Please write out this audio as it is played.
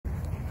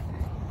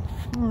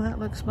Oh, that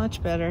looks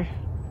much better.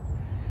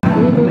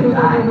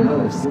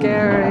 Ooh,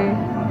 scary.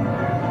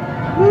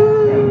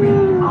 Ooh.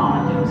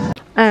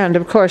 And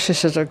of course,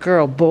 this is a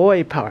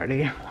girl-boy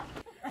party.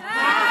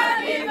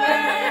 Happy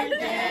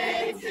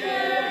birthday to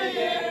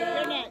you.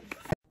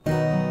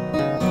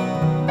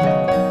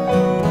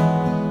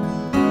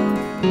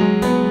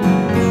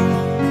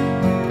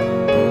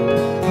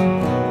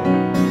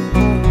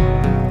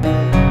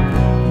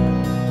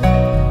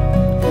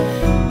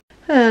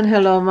 And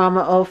hello,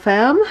 Momma O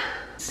fam.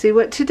 See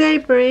what today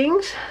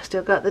brings.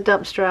 Still got the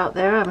dumpster out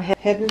there. I'm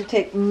heading to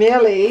take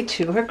Millie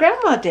to her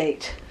grandma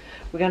date.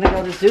 We're gonna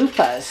go to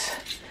Zupa's.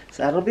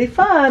 So that'll be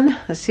fun.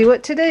 Let's see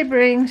what today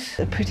brings.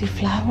 The pretty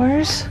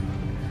flowers.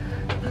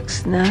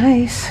 Looks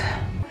nice.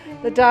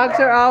 The dogs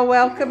are all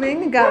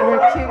welcoming. Got her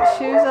cute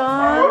shoes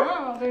on.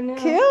 Oh, they're new.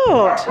 Cute.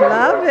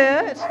 Love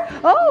it.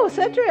 Oh,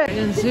 Cedric.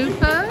 In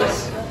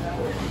Zupa's.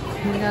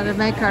 We gotta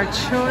make our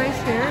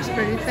choice here. It's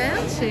pretty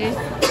fancy.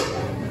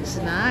 It's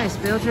nice.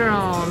 Build your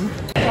own.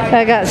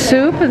 I got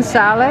soup and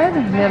salad.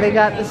 Millie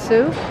got the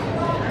soup.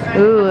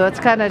 Ooh, what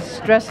kind of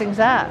dressing's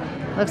that?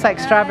 Looks like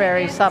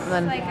strawberry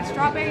something. It's like a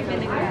strawberry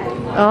vinaigrette.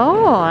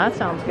 Oh, that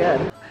sounds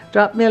good.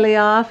 Drop Millie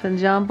off and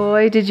John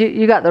Boy. Did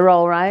you got the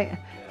roll, right?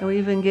 And we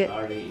even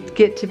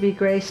get to be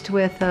graced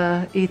with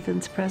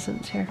Ethan's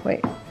presents here.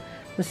 Wait,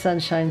 the sun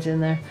shines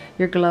in there.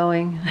 You're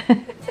glowing.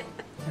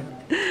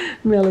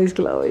 Millie's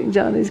glowing.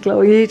 Johnny's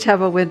glowing. You each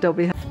have a window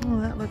behind. Oh,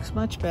 that looks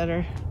much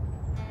better.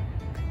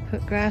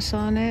 Put grass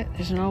on it.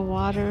 There's no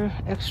water,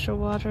 extra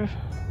water.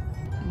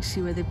 You can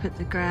see where they put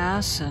the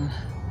grass, and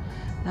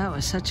that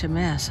was such a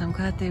mess. I'm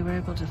glad they were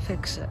able to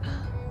fix it.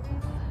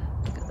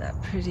 Look at that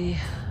pretty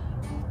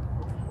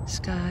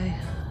sky.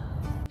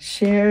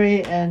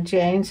 Sherry and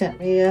Jane sent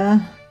me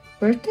a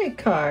birthday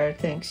card.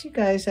 Thanks, you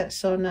guys. That's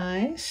so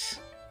nice.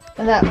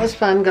 And that was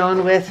fun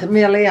going with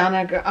Millie on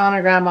a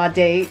grandma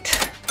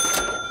date.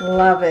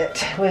 Love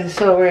it.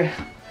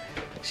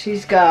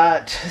 She's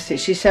got, let's see,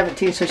 she's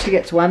 17, so she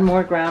gets one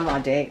more grandma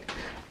date.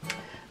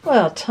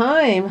 Well,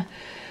 time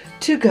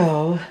to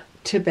go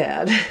to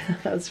bed.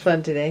 That was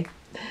fun today.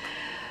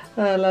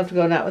 I loved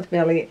going out with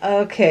Millie.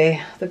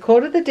 Okay, the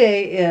quote of the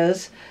day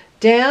is,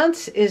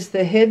 dance is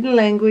the hidden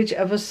language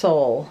of a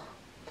soul.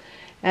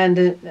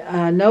 And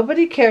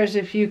nobody cares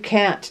if you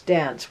can't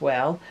dance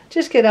well.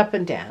 Just get up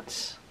and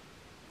dance.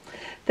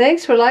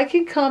 Thanks for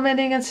liking,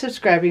 commenting, and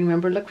subscribing.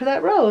 Remember, look for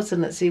that rose,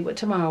 and let's see what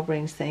tomorrow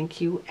brings.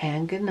 Thank you,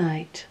 and good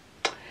night.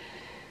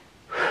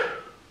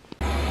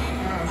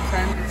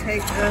 Time to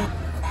take the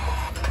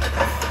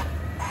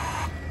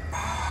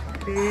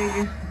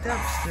big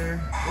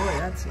dumpster. Boy,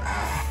 that's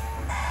loud.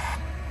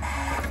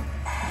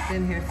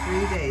 Been here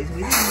 3 days.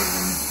 We didn't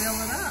even fill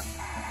it up.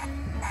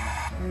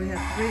 Well, we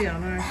have 3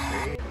 on our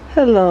street.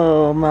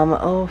 Hello, Momma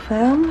O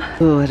fam.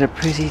 Ooh, what a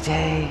pretty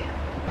day.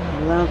 I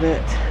love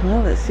it.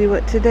 Well, let's see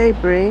what today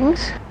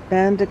brings.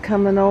 Banda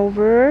coming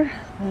over,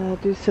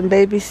 do some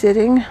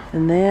babysitting,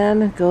 and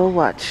then go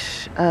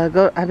watch,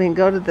 go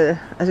to the,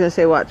 I was gonna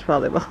say watch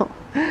volleyball.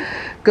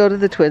 Go to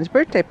the twins'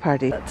 birthday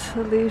party.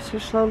 The leaves are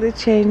slowly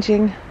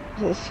changing.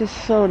 It's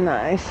just so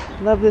nice.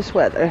 Love this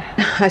weather.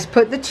 I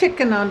put the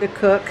chicken on to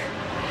cook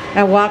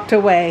and walked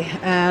away,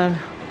 and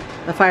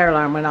the fire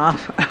alarm went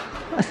off.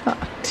 I thought,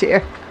 oh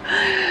dear.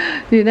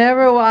 You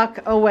never walk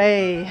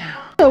away.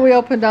 So we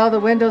opened all the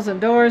windows and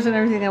doors and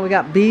everything, and we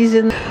got bees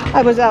in.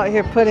 I was out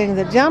here putting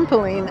the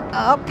jumpolene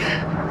up,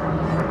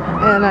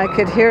 and I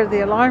could hear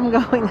the alarm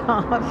going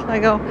off. I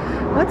go,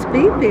 what's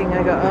beeping?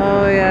 I go,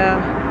 oh yeah,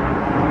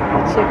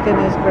 the chicken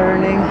is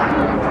burning.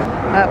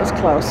 That was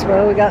close.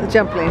 Well, we got the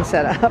jumpolene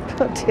set up.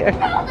 Oh dear.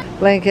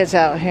 Blankets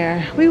out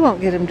here. We won't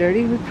get them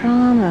dirty, we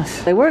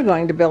promise. They were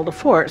going to build a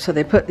fort, so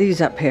they put these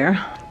up here.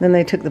 Then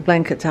they took the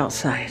blankets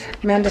outside.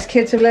 Amanda's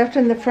kids have left,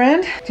 and the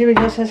friend, Tyra,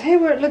 just says, hey,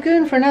 we're at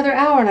Lagoon for another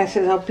hour. And I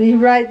said, I'll be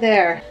right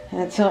there.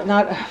 And it's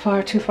not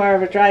too far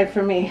of a drive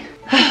for me.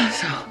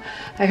 So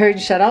I heard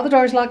you shut all the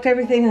doors, locked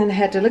everything, and then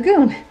head to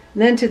Lagoon. And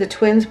then to the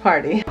twins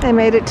party. They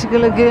made it to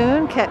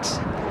Lagoon, catch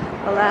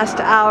the last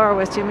hour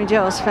with Jimmy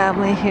Joe's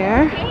family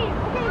here.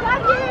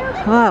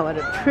 Wow, what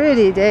a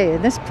pretty day.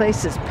 And this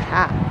place is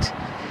packed.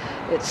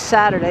 It's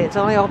Saturday. It's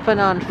only open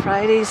on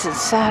Fridays and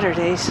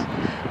Saturdays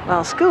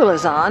while school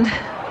is on.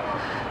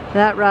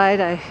 That ride,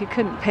 you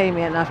couldn't pay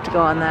me enough to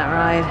go on that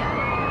ride.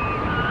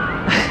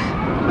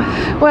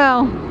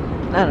 Well,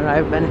 I don't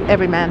know, but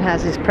every man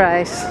has his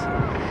price.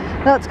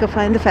 Well, let's go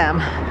find the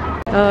fam.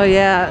 Oh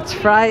yeah, it's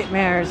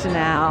Frightmares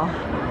now.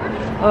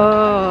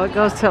 Oh, it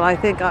goes till I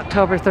think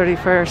October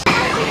 31st.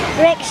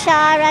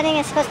 Rickshaw running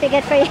is supposed to be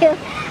good for you.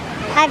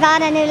 I've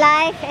on a new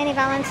life. Any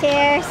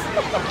volunteers?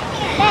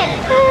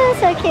 Oh,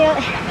 so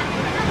cute.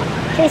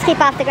 Please keep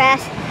off the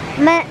grass.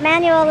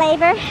 Manual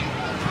labor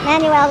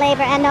and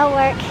no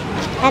work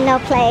and no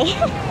play.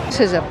 This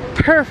is a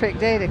perfect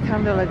day to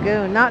come to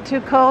Lagoon. Not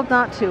too cold,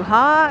 not too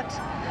hot.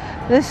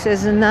 This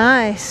is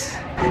nice.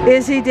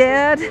 Is he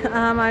dead?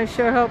 I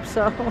sure hope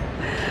so.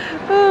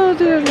 Oh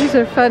dear, these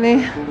are funny.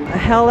 A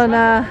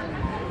Helena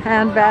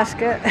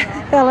handbasket.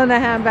 Helena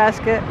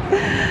handbasket.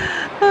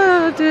 Oh.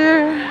 Oh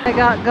dear. I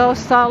got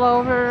ghosts all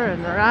over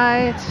and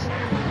rides.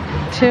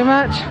 Too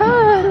much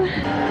fun.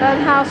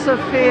 Fun house of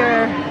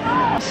fear.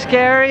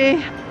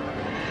 Scary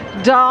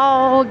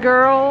doll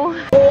girl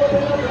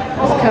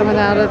is coming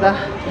out of the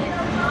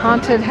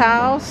haunted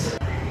house.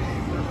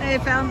 They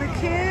found the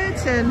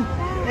kids and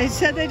they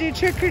said they do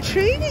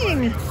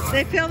trick-or-treating.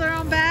 They fill their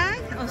own bag.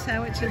 Oh,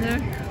 sandwich in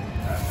there.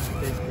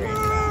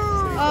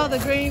 Oh, the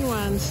green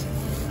ones.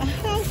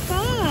 How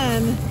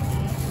fun.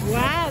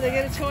 Wow, they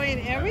get a toy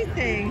and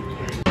everything.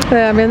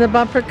 I'm in the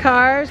bumper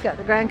cars, got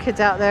the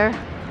grandkids out there.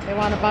 They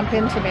want to bump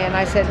into me and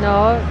I said,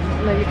 no,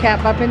 you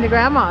can't bump into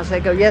grandmas. They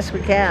go, yes, we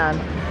can.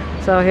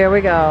 So here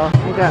we go.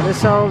 We got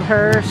this old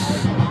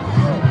hearse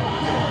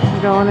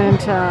going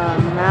into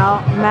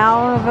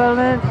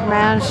Malevolent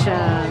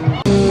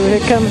Mansion. Ooh, here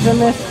comes the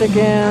mist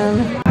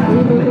again.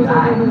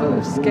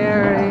 Ooh,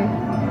 scary.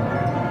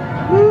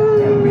 Ooh.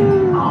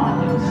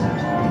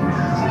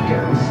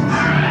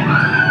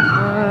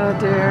 Oh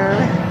dear.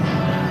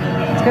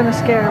 It's gonna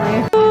scare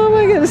me. Oh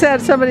my goodness, I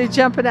had somebody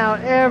jumping out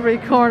every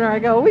corner. I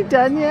go, are we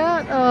done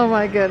yet? Oh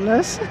my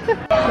goodness. Okay,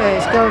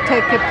 let's go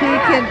take a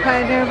peek in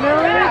Pioneer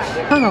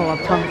Village. Tunnel of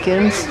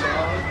pumpkins.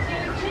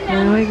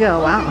 There we go.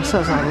 Wow,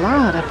 so there's a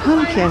lot of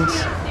pumpkins.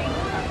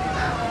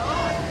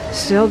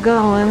 Still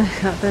going.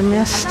 Got the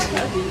mist.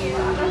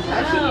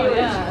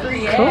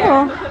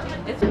 Cool.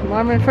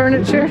 Mormon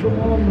furniture.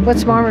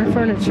 What's Mormon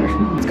furniture?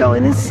 Let's go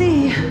in and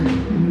see.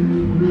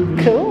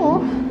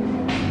 Cool.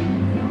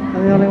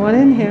 I'm the only one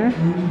in here.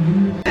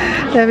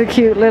 They have a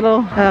cute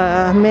little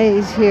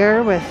maze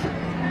here with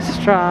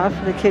straw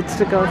for the kids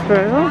to go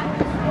through.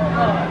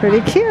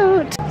 Pretty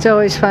cute. It's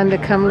always fun to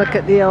come look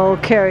at the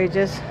old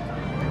carriages.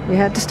 You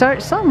had to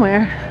start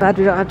somewhere. Glad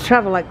we don't have to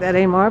travel like that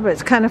anymore, but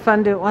it's kind of fun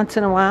to do it once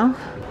in a while.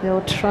 The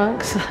old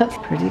trunks, that's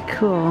pretty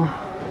cool.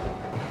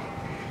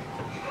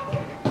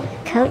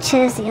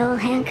 Coaches, the old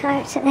hand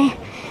carts that they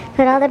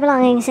put all their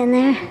belongings in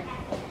there.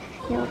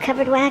 The old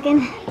covered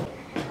wagon.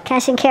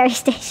 Cash and carry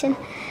station.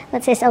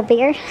 What's this? Oh,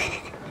 beer.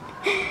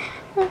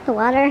 The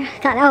water.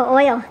 Oh,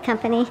 oil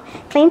company.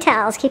 Clean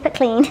towels. Keep it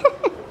clean.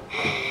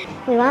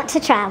 We want to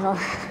travel.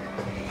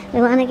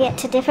 We want to get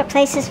to different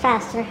places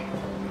faster.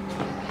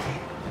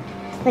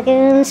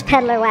 Lagoon's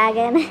peddler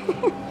wagon.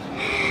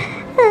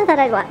 I thought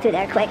I'd walk through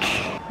there quick.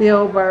 The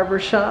old barber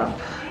shop.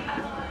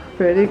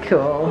 Pretty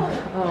cool.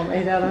 Oh,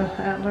 made out of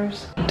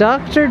antlers.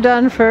 Dr.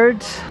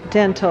 Dunford's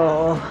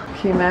Dental.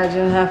 Can you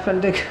imagine having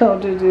to go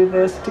to do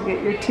this to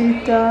get your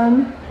teeth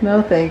done?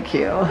 No, thank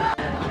you.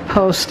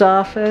 Post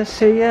office.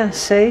 So yeah,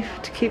 safe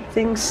to keep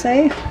things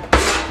safe.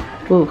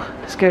 Ooh,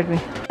 scared me.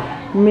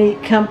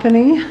 Meat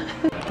company.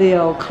 The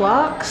old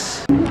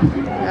clocks.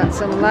 Got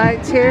some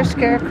lights here.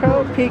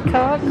 Scarecrow,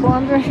 peacock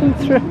wandering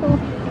through.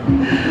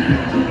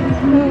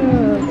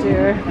 Oh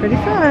dear, pretty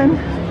fun.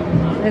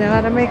 They know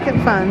how to make it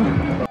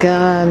fun.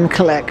 Gun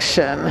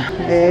collection.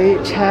 They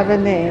each have a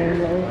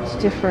name. It's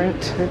different.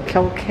 The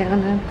Colt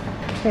Cannon.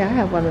 Yeah, I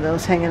have one of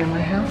those hanging in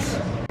my house.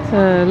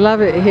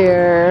 Love it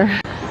here.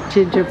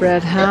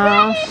 Gingerbread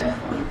house.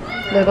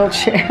 Little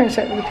chairs.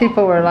 The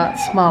people were a lot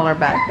smaller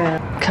back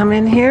then. Come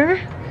in here.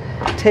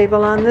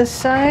 Table on this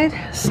side.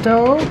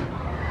 Stove.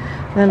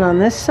 Then on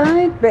this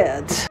side,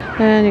 beds.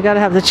 And you gotta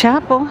have the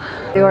chapel.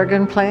 The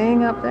organ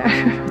playing up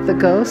there. The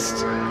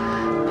ghost.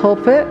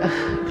 Pulpit.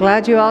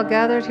 Glad you all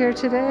gathered here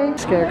today.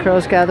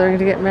 Scarecrow's gathering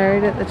to get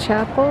married at the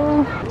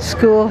chapel.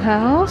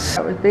 Schoolhouse.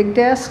 With big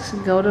desks,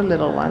 go to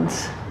little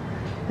ones.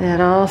 They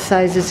had all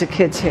sizes of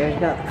kids here. You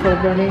got the coal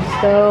burning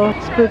stove.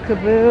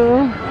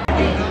 Spookaboo.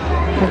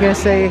 I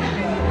guess they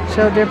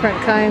show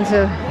different kinds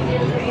of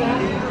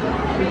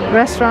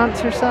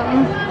restaurants or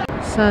something.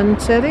 Sun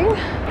setting.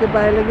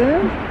 Goodbye,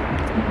 Lagoon.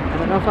 I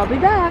don't know if I'll be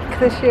back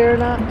this year or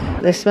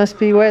not. This must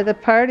be where the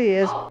party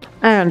is.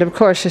 And of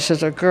course, this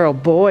is a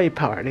girl-boy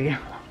party.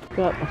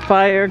 Got the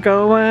fire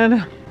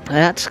going.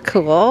 That's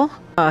cool.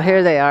 Oh,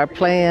 here they are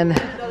playing.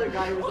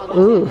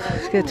 Ooh,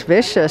 it gets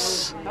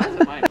vicious.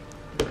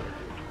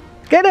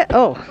 Get it?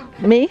 Oh,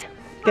 me? Okay,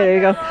 there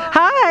you go.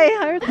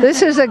 Hi!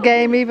 This is a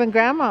game even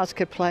grandmas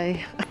could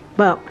play.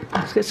 Well,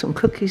 let's get some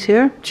cookies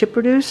here.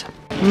 Chipperdoos.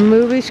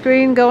 Movie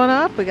screen going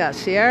up. We got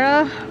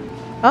Sierra.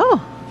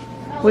 Oh,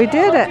 we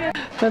did it.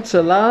 That's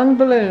a long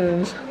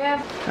balloon.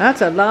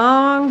 That's a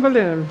long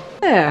balloon.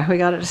 There, we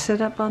got it to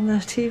sit up on the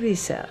TV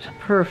set.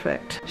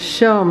 Perfect.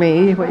 Show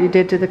me what you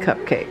did to the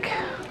cupcake.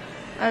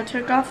 I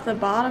took off the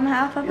bottom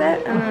half of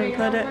it and then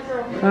put it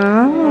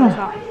Oh, on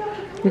top.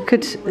 you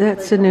could.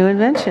 That's a new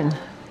invention.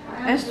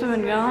 It's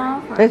been going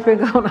on for It's been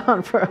going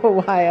on for a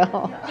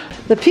while.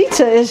 The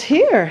pizza is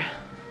here.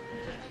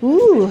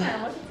 Ooh.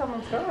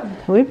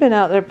 We've been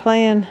out there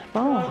playing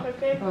ball. There,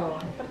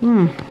 we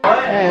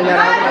got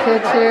all the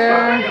kids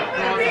here.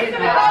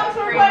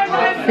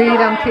 Feed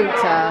them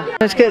pizza.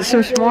 Let's get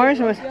some s'mores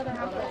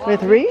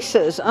with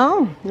Reese's.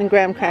 Oh, and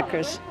graham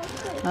crackers.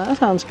 Oh, that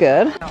sounds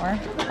good.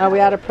 Are we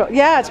out of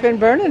yeah, it's been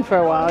burning for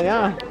a while,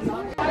 yeah.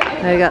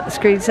 Now you got the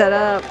screen set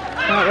up.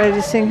 Not ready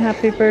to sing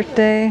happy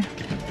birthday.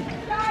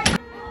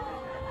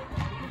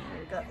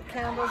 Got the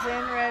candles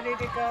in, ready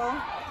to go.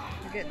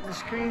 We're getting the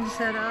screen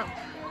set up.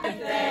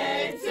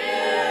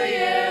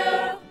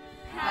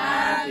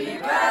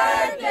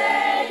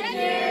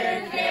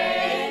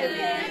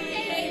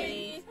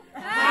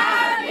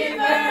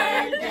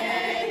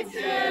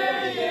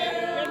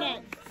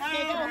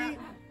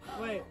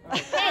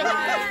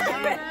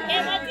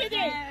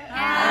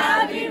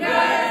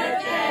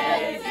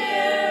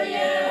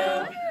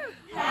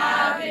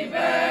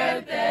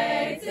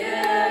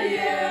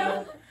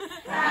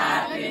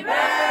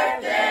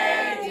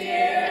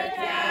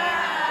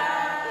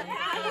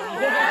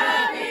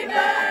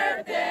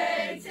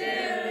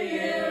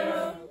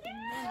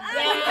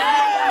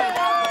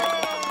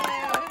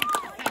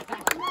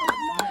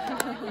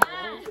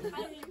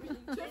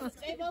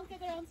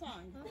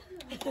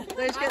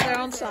 They each get their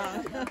own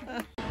song.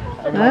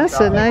 That's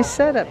a nice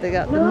setup. They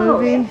got the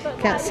movie.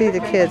 Can't see the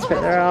kids,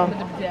 but they're all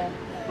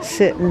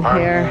sitting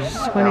here.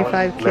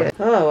 25 kids.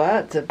 Oh, wow,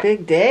 it's a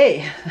big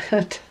day.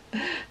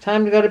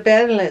 Time to go to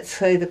bed, and let's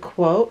say the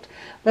quote.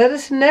 Let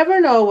us never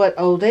know what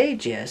old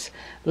age is.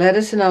 Let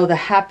us know the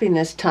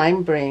happiness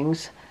time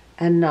brings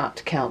and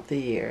not count the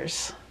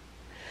years.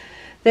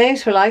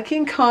 Thanks for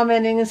liking,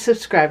 commenting, and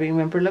subscribing.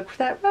 Remember, look for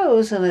that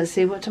rose, and let's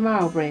see what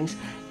tomorrow brings.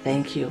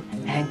 Thank you,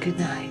 and good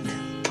night.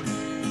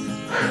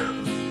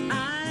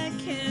 I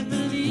can't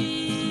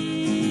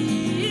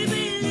believe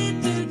we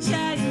lived through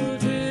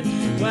childhood.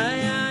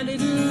 Why our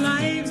little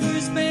lives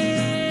were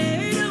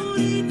spared.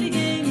 Only the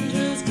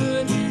angels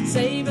could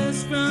save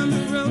us from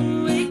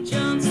heroic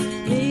jumps,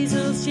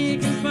 measles,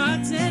 chicken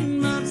pox,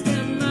 and mumps.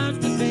 There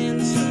must have been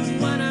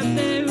someone up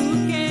there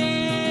who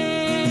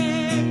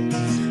cared.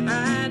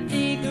 I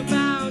think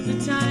about the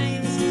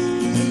times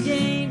the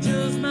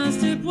angels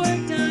must have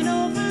worked on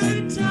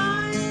overtime.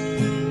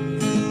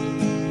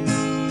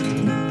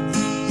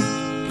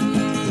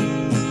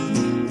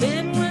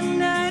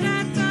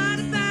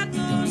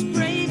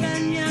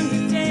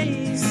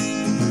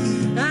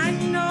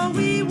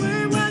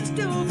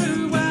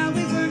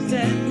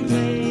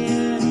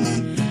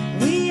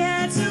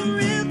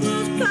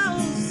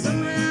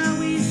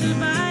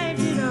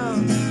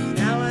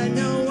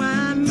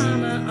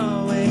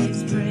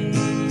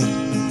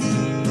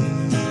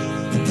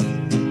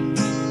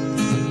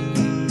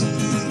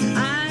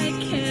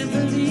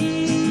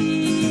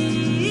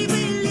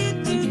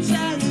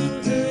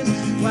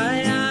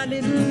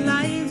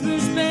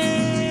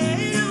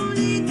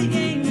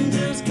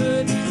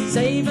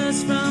 Save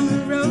us from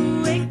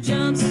heroic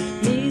jumps,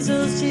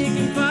 measles,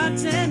 chicken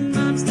pox, and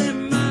mumps. There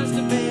must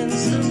have been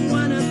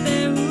someone up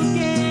there who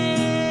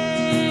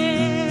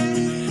cared.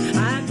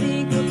 I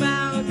think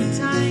about the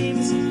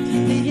times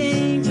the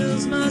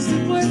angels must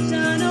have worked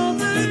on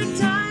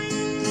overtime.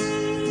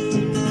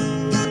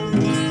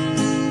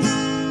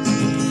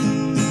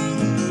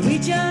 We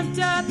jumped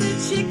out the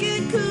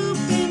chicken coop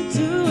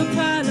into a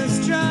pile of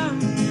straw.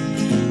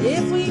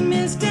 If we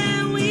missed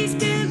and we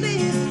still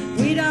lived,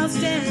 we'd all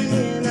stand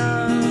in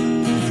awe.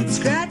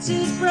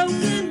 Scratches,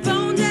 broken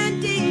bones,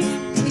 and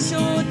dings. We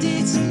sure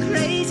did some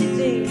crazy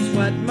things.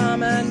 What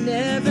Mama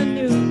never